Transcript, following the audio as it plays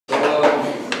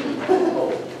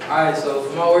Alright, so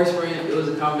for my work sprint, it was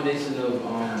a combination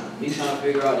of me trying to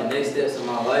figure out the next steps in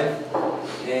my life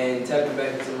and tapping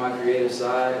back into my creative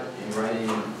side and writing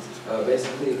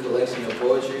basically a collection of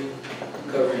poetry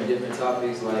covering different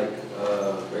topics like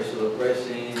racial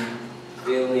oppression,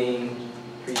 feeling,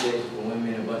 appreciation for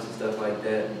women, a bunch of stuff like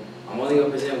that. I'm only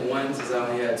going to present one since I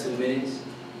only had 2 minutes.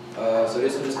 So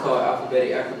this one is called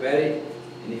Alphabetic Acrobatic.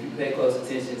 And if you pay close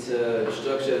attention to the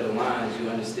structure of the lines, you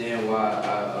understand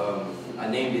why I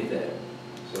named it that.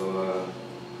 So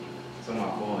it's on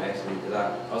my phone actually, because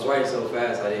I was writing so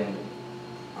fast I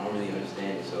don't really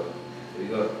understand it. So here we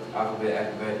go, Alphabetic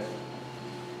Acrobatic.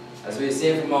 As we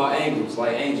ascend from all angles,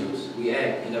 like angels, we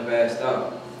act in a vast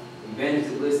thought. We vanish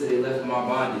the bliss that they left from our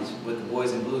bondage, but the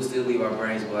boys in blue still leave our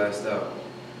brains blast out.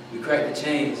 We crack the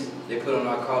chains they put on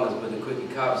our collars, but the crooked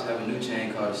cops have a new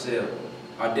chain called a cell.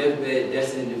 Our deathbed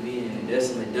destined to be in a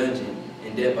desolate dungeon,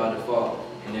 and death by default,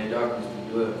 in their darkness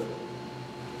we dwell.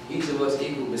 Each of us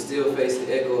equal, but still face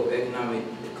the echo of economic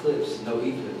eclipse, no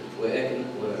ether,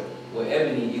 where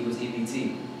ebony equals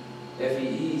EBT.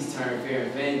 FEEs turn fear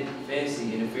and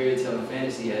fantasy into fairy tale and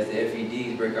fantasy as the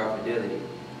FEDs break our fidelity.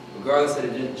 Regardless of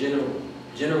the general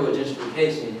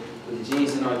gentrification, with the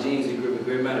genes in our genes, we grip a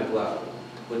grammatic block.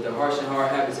 With the harsh and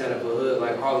hard habitat of a hood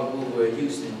like Harlem, Hoover, or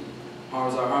Houston,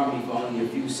 harms our harmony for only a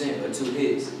few cents or 2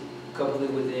 hits. Couple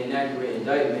it with the inaccurate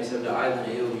indictments of the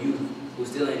island ill youth who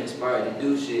still ain't inspired to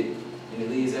do shit, and it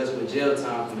leaves us with jail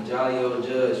time from a jolly old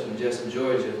judge from Jessup,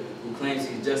 Georgia, who claims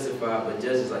he's justified but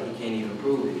judges like he can't even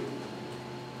prove it.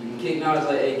 We can kick knowledge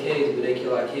like AKs, but they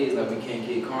kill our kids like we can't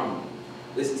kick karma.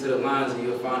 Listen to the lines and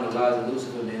you'll find the lies of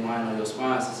Lucifer been lying on your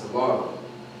spine since a law.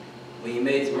 When you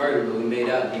made to murder, but we made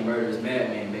out to be murderous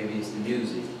madman, maybe it's the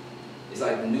music. It's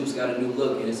like the noose got a new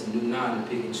look and it's a new nine to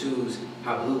pick and choose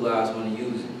how blue lives want to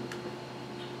use it.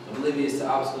 Oblivious to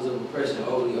obstacles of oppression,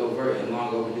 overly overt and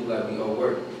long overdue like we owe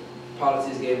work.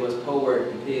 Politics gave us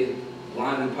po-work and pigs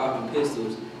blindly popping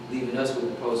pistols, leaving us with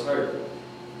the post-hurt.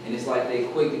 And it's like they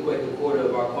quick to quake a quarter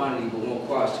of our quantity but won't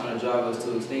quash, trying to drive us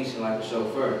to extinction like a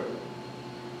chauffeur.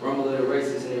 Rumble of the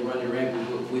racists and they run the rampant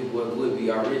with what would be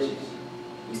our riches.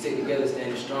 We stick together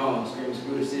standing strong, screaming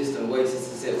screw the system, waste is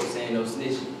set with saying no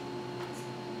snitching.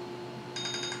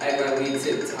 Act like we in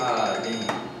tip-top,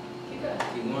 damn.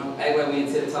 Keep going. Act like we in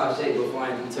tip-top shape but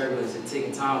flying through turbulence and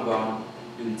ticking time bomb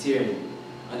due to tyranny.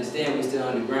 Understand we still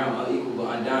underground, unequal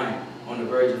but undying. On the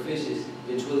verge of fishes,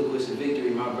 ventriloquist of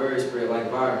victory, my birds spread like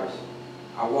virus.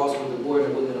 I waltz with the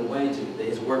warden willing to wager that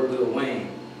his work will wane.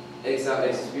 Exile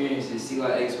experiences, see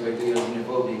like X-ray through your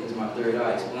xenophobia because my third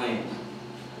eye explains.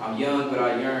 I'm young, but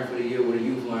I yearn for the year where the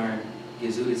youth learn,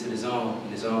 get zooted to the zone,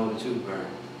 and the zone where the truth burn.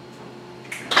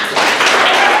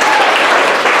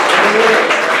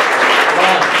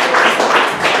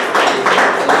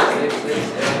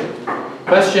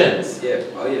 Questions? Yeah.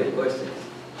 Oh yeah, questions.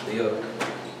 Leo.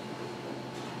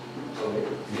 Okay.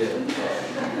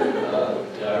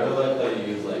 Yeah, I really like that you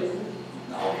use like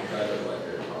the alphabet as like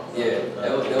your process. Yeah,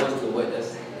 that was the what.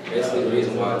 That's basically the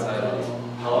reason why I titled it.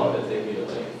 How long did it take you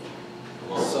to like?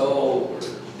 So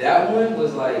that one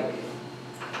was like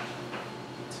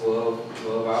 12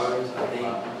 hours, I think,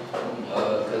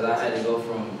 because I had to go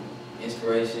from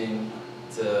inspiration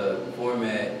to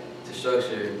format to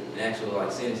structure and actual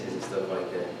like sentences and stuff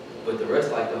like that. But the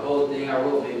rest, like the whole thing, I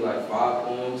wrote maybe like 5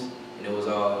 poems, and it was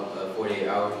all 48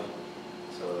 hours.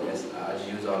 So I just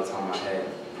used all the time I had.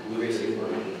 You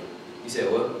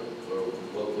said what?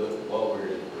 What were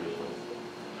your inspirations?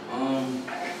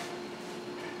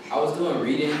 I was doing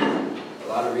reading, a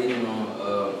lot of reading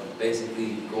on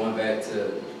basically going back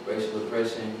to racial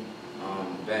oppression.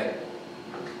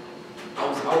 I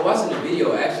was watching the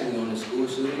video actually on the school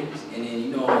shootings, and then you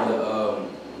know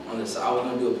on the side I was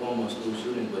gonna do a poem on school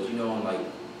shootings, but you know on like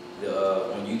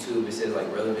on YouTube it says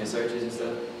like relevant searches and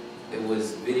stuff. It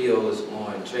was videos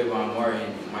on Trayvon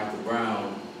Martin, Michael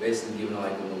Brown, basically giving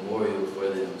like a memorial for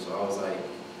them. So I was like,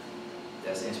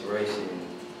 that's inspiration.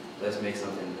 Let's make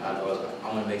something out of it. I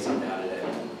want to make something out of that. So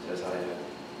that's how I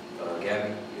have.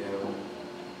 Gabby, you have one?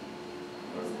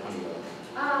 Or one of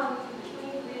y'all? Can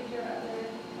you read your other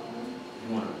poem? You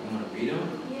want to read them?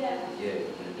 Yeah. Yeah,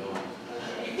 you're doing.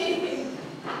 Okay.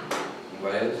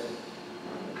 Anybody else?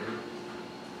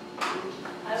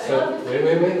 I would So, love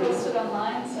if wait. you post it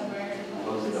online somewhere.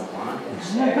 Post it online?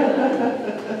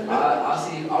 Share. I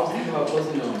was thinking about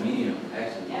posting it on Medium,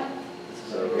 actually. Yeah.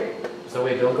 So, So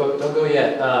wait, don't go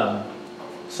yet.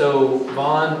 So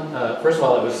Vaughn, first of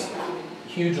all, it was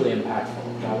hugely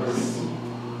impactful. That was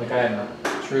like I am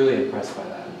truly impressed by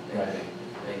that writing.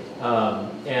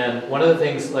 And one of the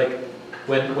things, like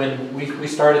when we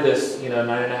started this,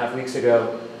 9.5 weeks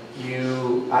ago,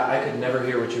 I could never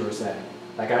hear what you were saying.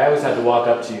 Like I always had to walk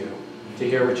up to you to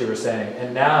hear what you were saying,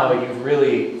 and now you've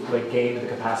really like gained the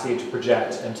capacity to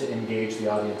project and to engage the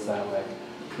audience that way.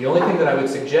 The only thing that I would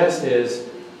suggest is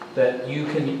that you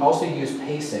can also use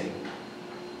pacing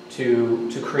to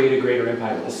create a greater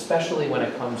impact, especially when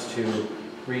it comes to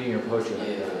reading your poetry.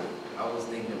 Yeah, I was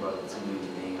thinking about the 2 minute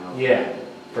thing. Yeah,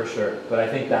 for sure. But I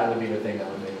think that would be the thing that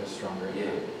would make us stronger. Yeah.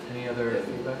 Any other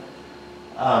feedback?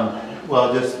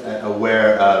 Well, just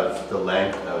aware of the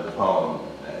length of the poem.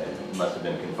 It must have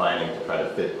been confining to try to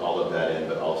fit all of that in,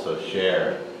 but also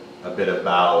share a bit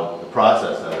about the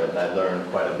process of it. And I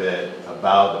learned quite a bit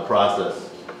about the process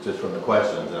just from the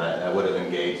questions, and that would have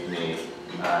engaged me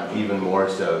even more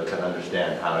so to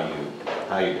understand how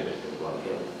you did it as well.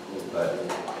 Yeah, cool. But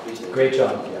Appreciate it. Great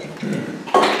job.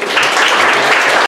 yeah.